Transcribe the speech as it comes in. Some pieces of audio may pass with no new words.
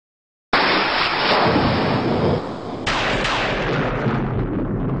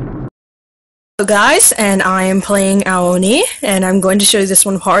Hello guys, and I am playing Ao Oni, and I'm going to show you this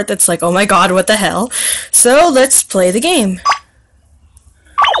one part that's like, oh my god, what the hell. So let's play the game.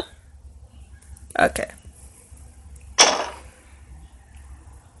 Okay.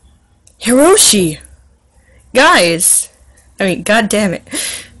 Hiroshi! Guys! God damn it.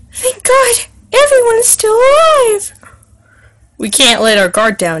 Thank God, everyone is still alive! We can't let our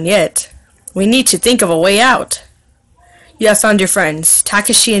guard down yet. We need to think of a way out. You have found your friends.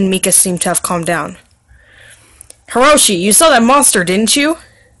 Takeshi and Mika seem to have calmed down. Hiroshi, you saw that monster, didn't you?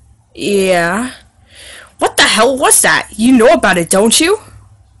 Yeah. What the hell was that? You know about it, don't you?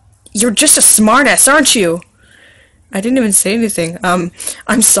 You're just a smartass, aren't you? I didn't even say anything. I'm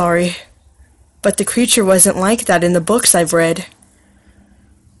sorry. But the creature wasn't like that in the books I've read.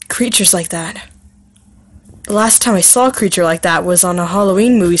 Creatures like that. The last time I saw a creature like that was on a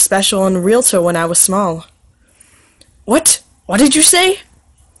Halloween movie special on Realtor when I was small. What? What did you say?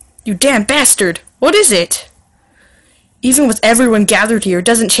 You damn bastard! What is it? Even with everyone gathered here, it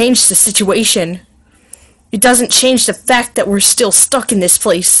doesn't change the situation. It doesn't change the fact that we're still stuck in this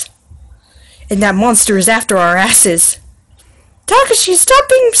place. And that monster is after our asses. Takeshi, stop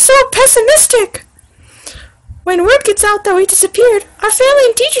being so pessimistic! When word gets out that we disappeared, our family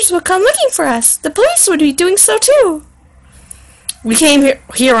and teachers would come looking for us. The police would be doing so too. We came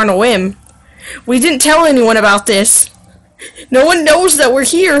here on a whim. We didn't tell anyone about this. No one knows that we're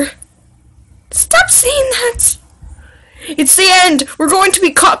here. Stop saying that. It's the end. We're going to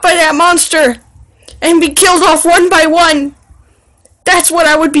be caught by that monster and be killed off one by one. That's what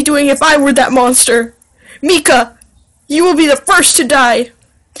I would be doing if I were that monster. Mika, you will be the first to die.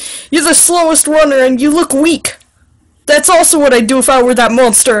 You're the slowest runner and you look weak. That's also what I'd do if I were that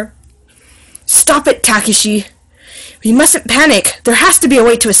monster. Stop it, Takeshi. We mustn't panic. There has to be a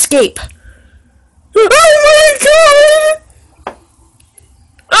way to escape. Oh my god!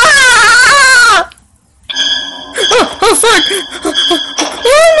 Ah! Oh fuck!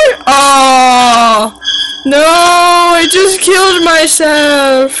 Oh no! I just killed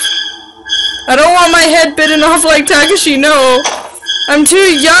myself. I don't want my head bitten off like Takeshi. No, I'm too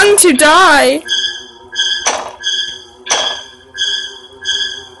young to die.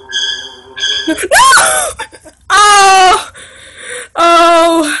 No! Oh!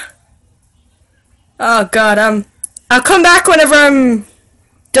 Oh! Oh god, I'll come back whenever I'm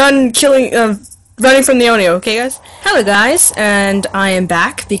done running from the Oni, okay guys? Hello guys, and I am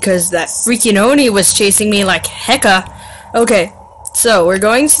back because that freaking Oni was chasing me like hecka. Okay, so we're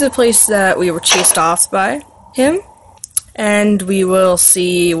going to the place that we were chased off by him, and we will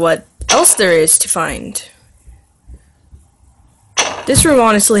see what else there is to find. This room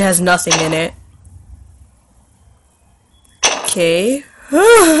honestly has nothing in it. Okay.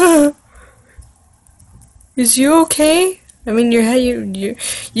 Is you okay? I mean, you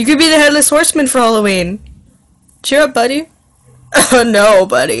could be the Headless Horseman for Halloween. Cheer up, buddy. Oh no,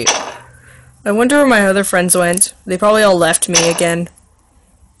 buddy. I wonder where my other friends went. They probably all left me again.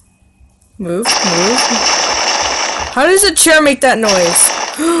 Move, move. How does a chair make that noise?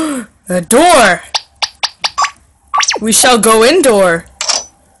 A door! We shall go indoor.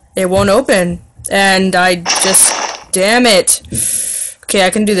 It won't open. And I just... Damn it. Okay, I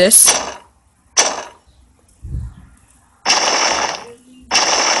can do this.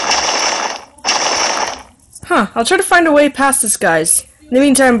 Huh, I'll try to find a way past this, guys. In the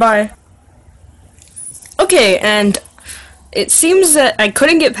meantime, bye. Okay, and it seems that I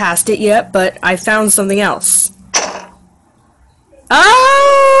couldn't get past it yet, but I found something else.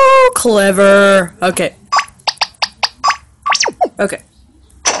 Oh, clever. Okay. Okay.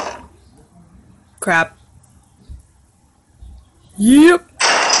 Crap. Yep.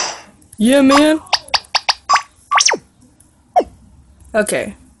 Yeah, man.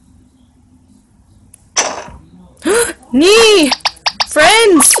 Okay. Nee!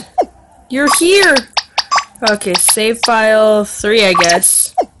 Friends! You're here! Okay, save file 3, I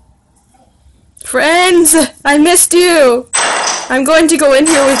guess. Friends! I missed you! I'm going to go in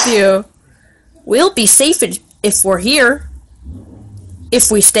here with you. We'll be safe if we're here. If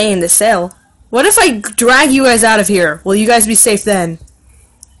we stay in the cell. What if I drag you guys out of here? Will you guys be safe then?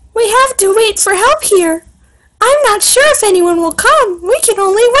 We have to wait for help here. I'm not sure if anyone will come. We can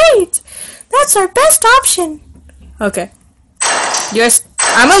only wait. That's our best option. Okay. Yes,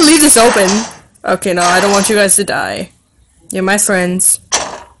 I'm gonna leave this open. Okay, no, I don't want you guys to die. You're my friends.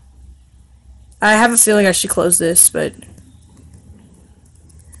 I have a feeling I should close this, but...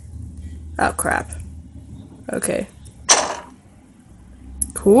 Oh, crap. Okay.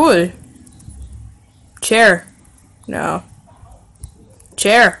 Cool. Chair. No.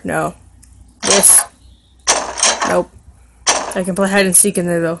 Chair. No. This. Nope. I can play hide and seek in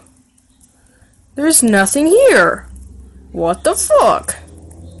there, though. There's nothing here. What the fuck?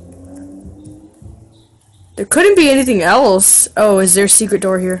 There couldn't be anything else. Oh, is there a secret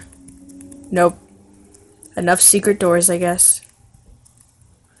door here? Nope. Enough secret doors, I guess.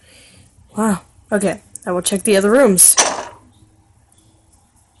 Wow. Okay, I will check the other rooms.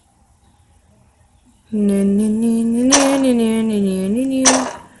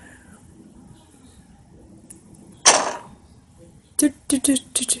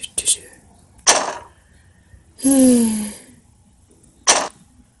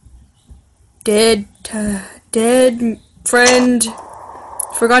 Dead friend.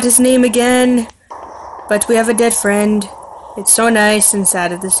 Forgot his name again. But we have a dead friend. It's so nice and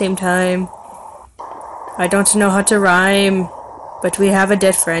sad at the same time. I don't know how to rhyme, but we have a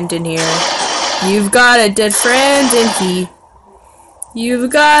dead friend in here. You've got a dead friend and he.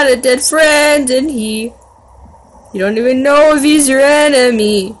 You've got a dead friend and he. You don't even know if he's your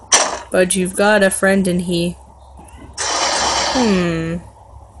enemy, but you've got a friend and he.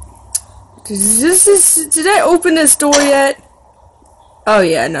 Did I open this door yet? Oh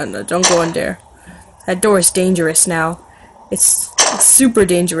yeah, no, don't go in there. That door is dangerous now. It's super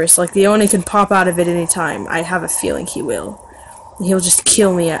dangerous. Like, the Oni can pop out of it any time. I have a feeling he will. And he'll just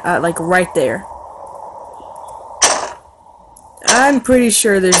kill me at like right there. I'm pretty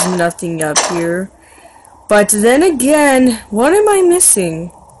sure there's nothing up here. But then again, what am I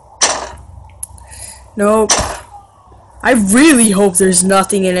missing? Nope. I really hope there's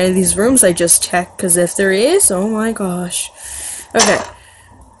nothing in any of these rooms I just checked, because if there is, oh my gosh. Okay.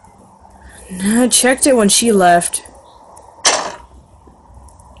 I checked it when she left.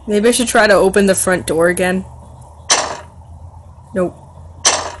 Maybe I should try to open the front door again. Nope.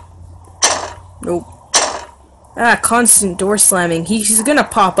 Nope. Ah, constant door slamming. He's gonna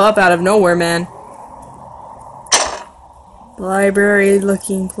pop up out of nowhere, man. Library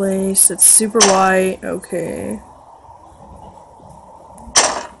looking place. It's super white. Okay.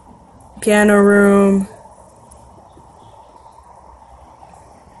 Piano room.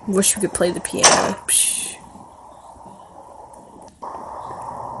 Wish we could play the piano. Psh.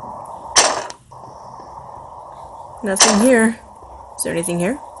 Nothing here. Is there anything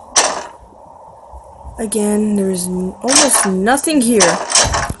here? Again, there's almost nothing here.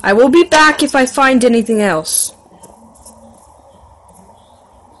 I will be back if I find anything else.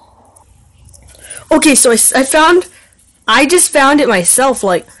 Okay, so I just found it myself.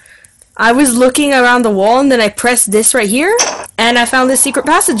 Like, I was looking around the wall and then I pressed this right here and I found this secret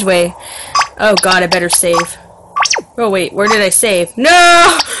passageway. Oh god, I better save. Oh wait, where did I save?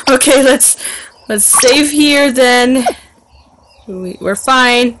 No! Okay, let's save here then. We're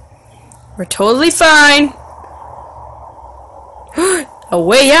fine. We're totally fine. A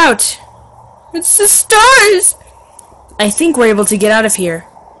way out. It's the stars. I think we're able to get out of here.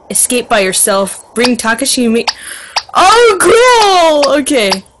 Escape by yourself. Bring Takeshi and me. Oh, cool!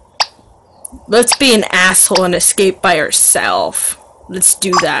 Okay. Let's be an asshole and escape by ourselves. Let's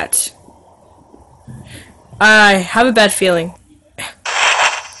do that. I have a bad feeling.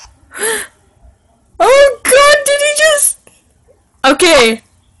 Oh god, did he just... Okay.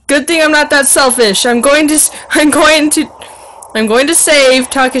 Good thing I'm not that selfish. I'm going to save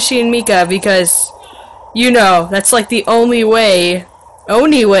Takeshi and Mika because, you know, that's like the only way.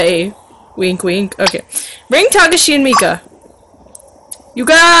 Only way. Wink, wink. Okay. Bring Takeshi and Mika. You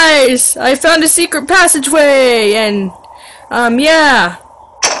guys! I found a secret passageway! And, yeah.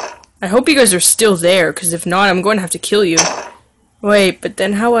 I hope you guys are still there, because if not, I'm going to have to kill you. Wait, but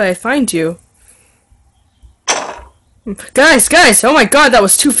then how would I find you? Guys! Oh my god, that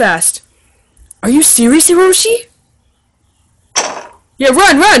was too fast. Are you serious, Hiroshi? Yeah,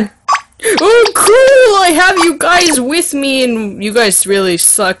 run! Oh, cool! I have you guys with me, and you guys really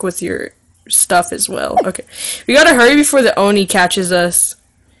suck with your stuff as well. Okay. We gotta hurry before the Oni catches us.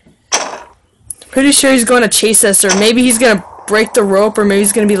 Pretty sure he's going to chase us, or maybe he's gonna break the rope, or maybe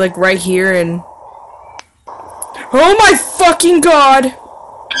he's gonna be like right here and... Oh my fucking god!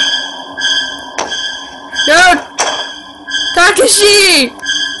 No! Takeshi!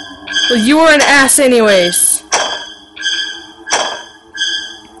 Well, you were an ass anyways.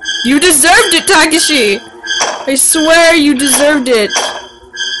 You deserved it, Takeshi! I swear you deserved it.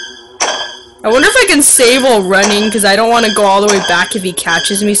 I wonder if I can save while running, because I don't want to go all the way back if he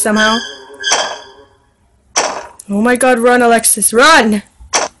catches me somehow. Oh my god, run, Alexis, run!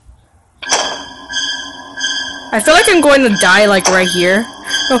 I feel like I'm going to die, like, right here.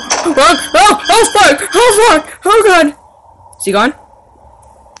 Oh, run! Oh fuck! Oh fuck! Oh god! Is he gone?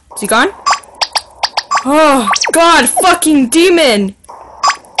 Is he gone? Oh, god, fucking demon!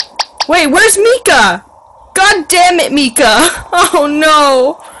 Wait, where's Mika? God damn it, Mika! Oh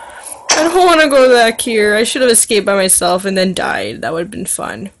no! I don't want to go back here. I should have escaped by myself and then died. That would have been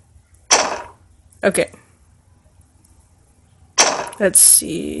fun. Okay. Let's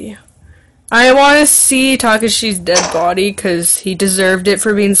see. I want to see Takeshi's dead body because he deserved it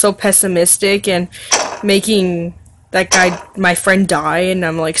for being so pessimistic and making that guy, my friend, die, and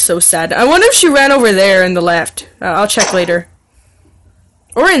I'm like so sad. I wonder if she ran over there in the left. I'll check later.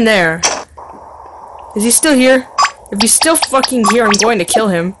 Or in there. Is he still here? If he's still fucking here, I'm going to kill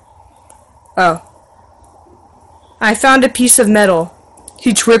him. Oh. I found a piece of metal.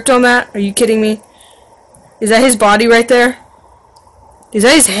 He tripped on that? Are you kidding me? Is that his body right there? Is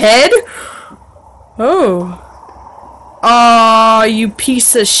that his head? Oh. Aw, you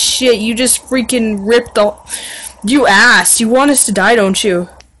piece of shit. You just freaking ripped the... You ass. You want us to die, don't you?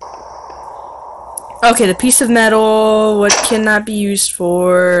 Okay, the piece of metal. What can that be used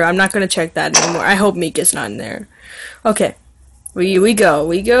for? I'm not gonna check that anymore. I hope Mika's not in there. Okay. We go.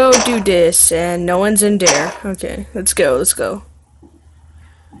 We go do this, and no one's in there. Okay, let's go. Let's go.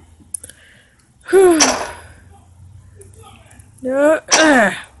 No.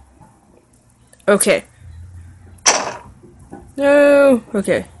 Okay. No.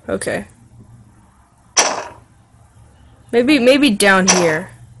 Okay. Okay. Maybe down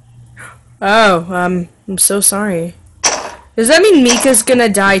here. Oh, I'm so sorry. Does that mean Mika's gonna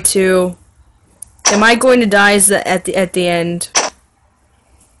die too? Am I going to die at the end?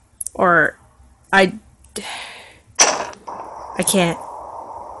 Or I can't.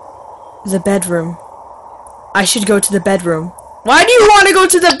 The bedroom. I should go to the bedroom. Why do you want to go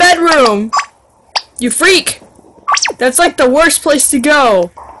to the bedroom? You freak! That's like the worst place to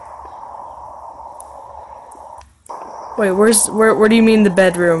go. Wait, where do you mean the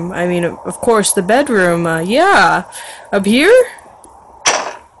bedroom? I mean, of course, the bedroom. Yeah. Up here?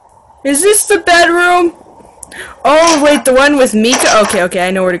 Is this the bedroom? Oh, wait, the one with Mika? Okay, okay,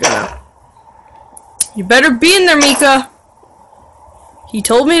 I know where to go now. You better be in there, Mika. He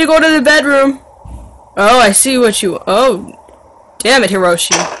told me to go to the bedroom. Oh, I see what you... Oh, damn it,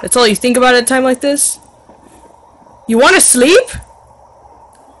 Hiroshi. That's all you think about at a time like this? You want to sleep?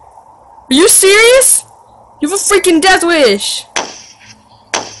 Are you serious? You have a freaking death wish!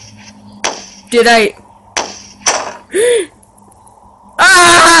 Did I...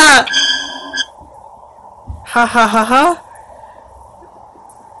 Ah! Ha ha ha ha.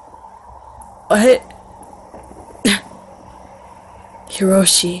 What?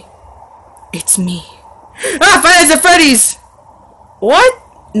 Hiroshi. It's me. Ah! Five Nights at Freddy's! What?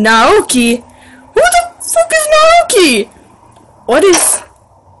 Naoki? Who the fuck is Naoki? What is...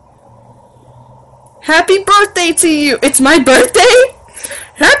 Happy birthday to you! It's my birthday?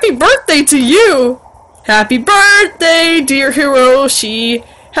 Happy birthday to you! Happy birthday, dear Hiroshi!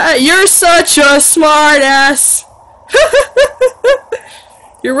 You're such a smart ass!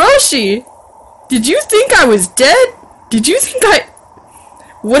 Hiroshi! Did you think I was dead? Did you think I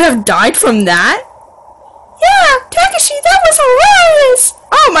would have died from that? Yeah, Takeshi, that was hilarious!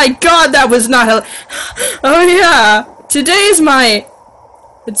 Oh my god, that was not Oh yeah, today is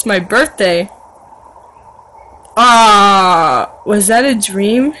it's my birthday. Was that a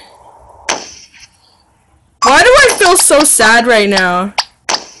dream? Why do I feel so sad right now?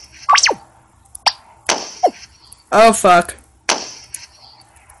 Oh fuck.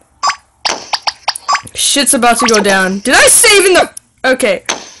 Shit's about to go down. Did I save in the... Okay.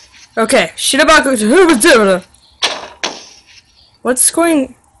 Okay. Shit about to... What's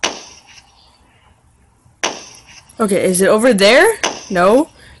going... Okay, is it over there? No.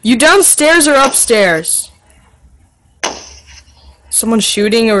 You downstairs or upstairs? Someone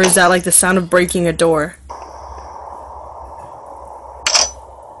shooting, or is that like the sound of breaking a door?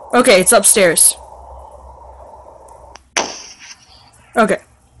 Okay, it's upstairs. Okay.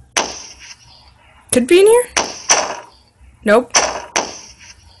 Could be in here? Nope.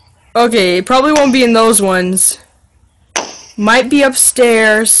 Okay, it probably won't be in those ones. Might be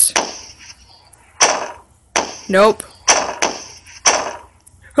upstairs. Nope.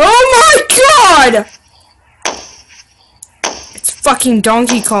 Oh my god! It's fucking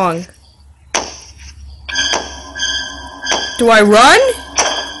Donkey Kong. Do I run?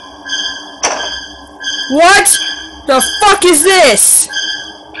 What the fuck is this?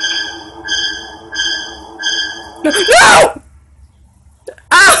 No!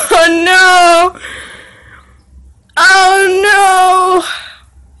 No! Oh no! Oh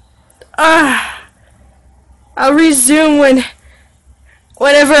no! I'll resume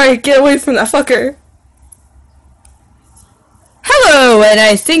whenever I get away from that fucker. Hello, and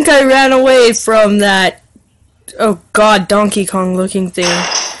I think I ran away from that, oh god, Donkey Kong looking thing.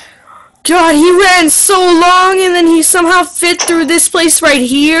 God, he ran so long and then he somehow fit through this place right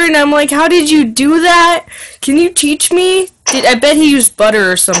here, and I'm like, how did you do that? Can you teach me? I bet he used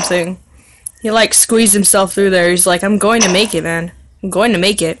butter or something. He like squeezed himself through there. He's like, I'm going to make it, man. I'm going to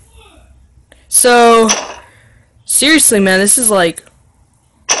make it. So, seriously, man, this is like,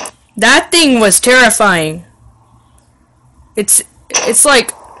 that thing was terrifying. It's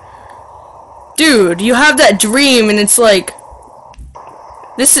like, dude, you have that dream and it's like,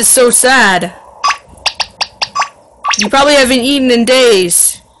 this is so sad. You probably haven't eaten in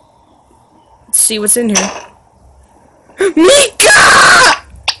days. Let's see what's in here. Mika!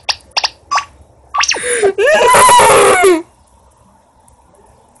 No!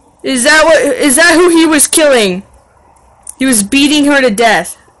 Is that who he was killing? He was beating her to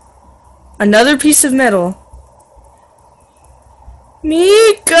death. Another piece of metal.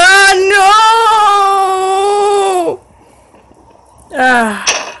 Mika, no!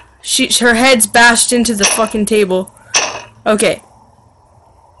 Her head's bashed into the fucking table. Okay.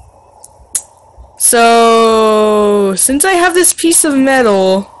 So, since I have this piece of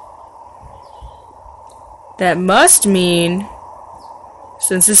metal, that must mean,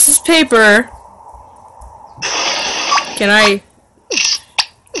 since this is paper, can I...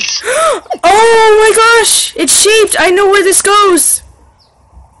 Oh my gosh! It's shaped! I know where this goes!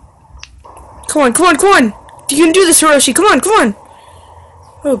 Come on, come on, come on! You can do this, Hiroshi! Come on, come on!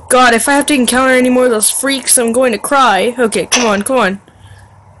 Oh god, if I have to encounter any more of those freaks, I'm going to cry. Okay, come on, come on.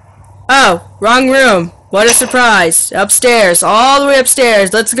 Oh, wrong room. What a surprise. Upstairs, all the way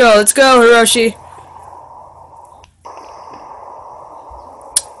upstairs. Let's go, Hiroshi.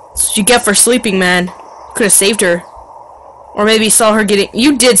 That's what you get for sleeping, man. Could have saved her. Or maybe saw her getting...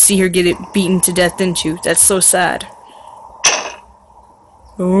 You did see her get beaten to death, didn't you? That's so sad.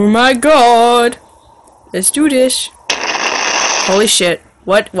 Oh my god. Let's do this. Holy shit.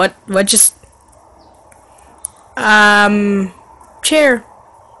 What just... Chair.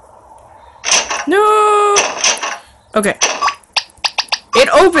 No! Okay. It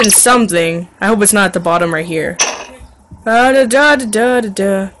opens something. I hope it's not at the bottom right here.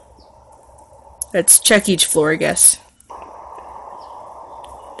 Da-da-da-da-da-da. Let's check each floor, I guess.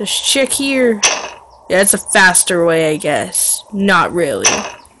 Just check here. Yeah, it's a faster way, I guess. Not really.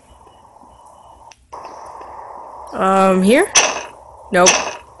 Here? Nope.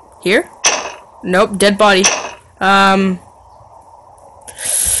 Here? Nope, dead body.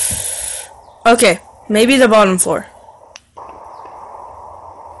 Okay, maybe the bottom floor.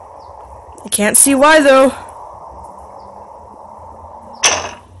 I can't see why, though.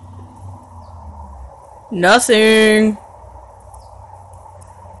 Nothing.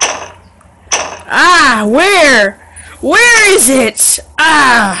 Ah, where? Where is it?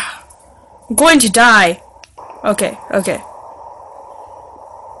 Ah! I'm going to die. Okay, okay.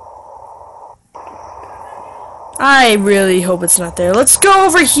 I really hope it's not there. Let's go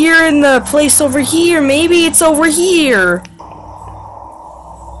over here in the place over here. Maybe it's over here.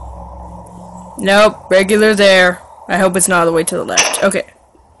 Nope, regular there. I hope it's not all the way to the left. Okay.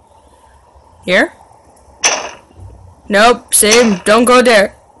 Here? Nope, same. Don't go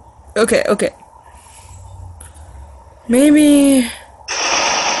there. Okay, okay. Maybe...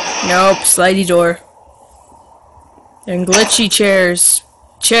 Nope, slidey door. And glitchy chairs.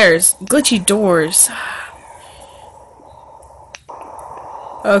 Chairs. Glitchy doors.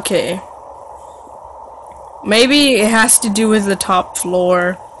 Okay. Maybe it has to do with the top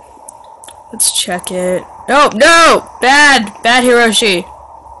floor. Let's check it. No, no! Bad! Bad Hiroshi.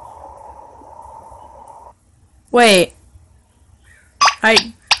 Wait.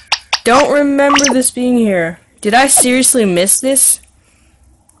 I don't remember this being here. Did I seriously miss this?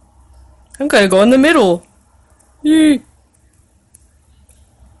 I'm gonna go in the middle. No!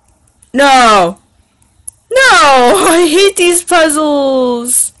 No! I hate these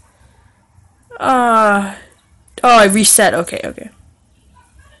puzzles! Oh, I reset. Okay, okay.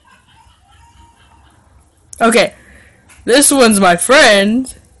 Okay. This one's my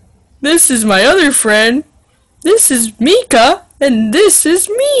friend. This is my other friend. This is Mika. And this is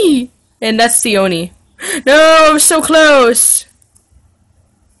me. And that's the Oni. No, I'm so close.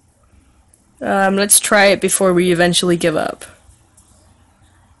 Let's try it before we eventually give up.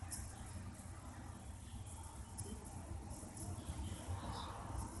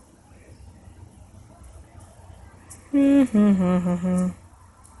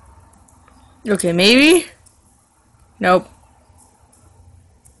 Okay, maybe? Nope.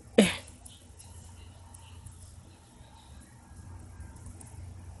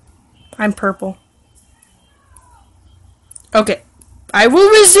 I'm purple. Okay. I will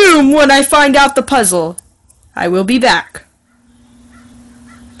resume when I find out the puzzle. I will be back.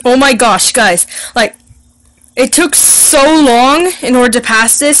 Oh my gosh, guys. Like, it took so long in order to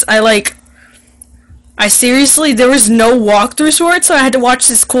pass this. I seriously, there was no walkthrough for it, so I had to watch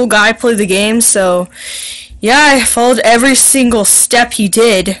this cool guy play the game, so yeah, I followed every single step he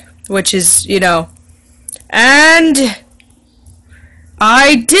did, which is, you know, and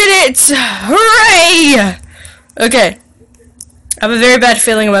I did it! Hooray! Okay, I have a very bad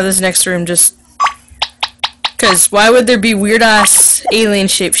feeling about this next room, just because why would there be weird-ass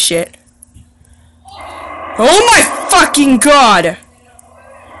alien-shaped shit? Oh my fucking god!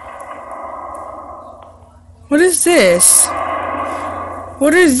 What is this?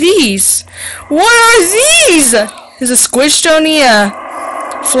 What are these? What are these? Is a squished Oni, a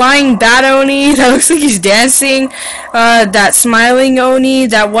flying bat Oni that looks like he's dancing, that smiling Oni,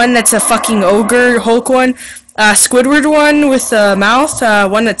 that one that's a fucking ogre Hulk one, Squidward one with a mouth,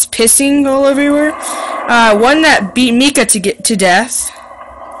 one that's pissing all everywhere, one that beat Mika to death.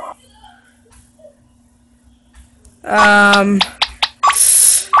 Why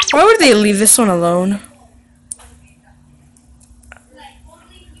would they leave this one alone?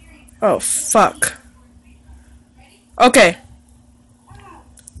 Oh, fuck. Okay.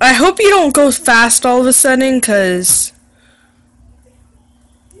 I hope you don't go fast all of a sudden, cause...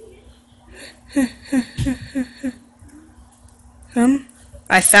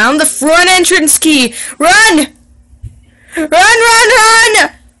 I found the front entrance key! Run! Run, run, run!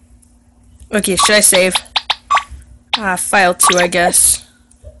 Okay, should I save? File 2, I guess.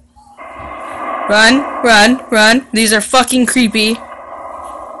 Run, run, run. These are fucking creepy.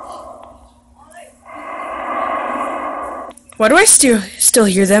 Why do I still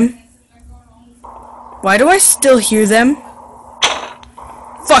hear them? Why do I still hear them?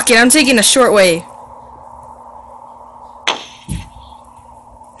 Fuck it, I'm taking a short way.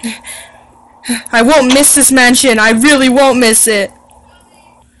 I won't miss this mansion. I really won't miss it.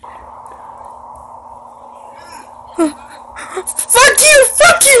 Fuck you!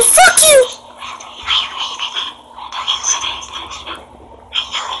 Fuck you! Fuck you!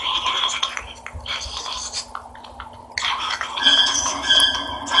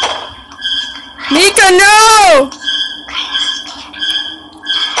 Mika, no!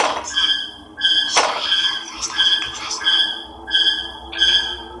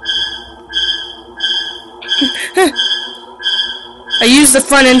 I used the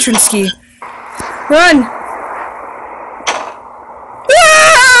front entrance key. Run!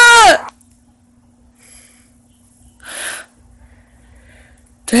 Ah!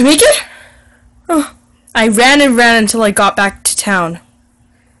 Did I make it? Oh. I ran and ran until I got back to town.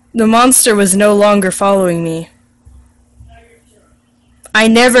 The monster was no longer following me. I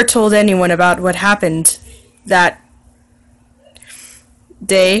never told anyone about what happened that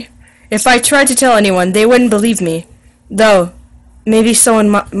day. If I tried to tell anyone, they wouldn't believe me. Though, maybe someone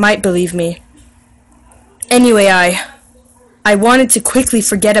might believe me. Anyway, I wanted to quickly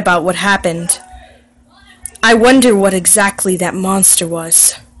forget about what happened. I wonder what exactly that monster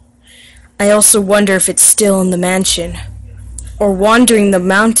was. I also wonder if it's still in the mansion, or wandering the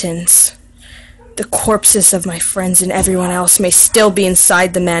mountains. The corpses of my friends and everyone else may still be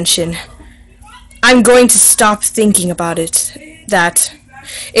inside the mansion. I'm going to stop thinking about it.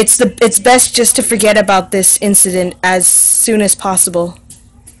 It's best just to forget about this incident as soon as possible.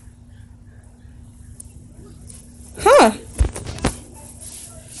 Huh.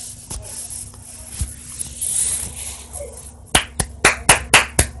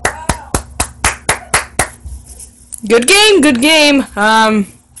 Good game, good game.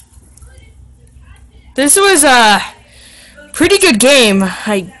 This was a pretty good game.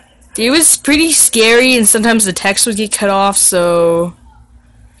 It was pretty scary, and sometimes the text would get cut off, so...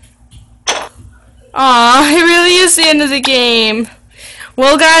 Aw, it really is the end of the game.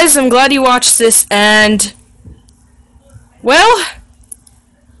 Well, guys, I'm glad you watched this, and... Well...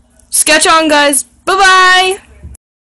 Sketch on, guys. Bye-bye!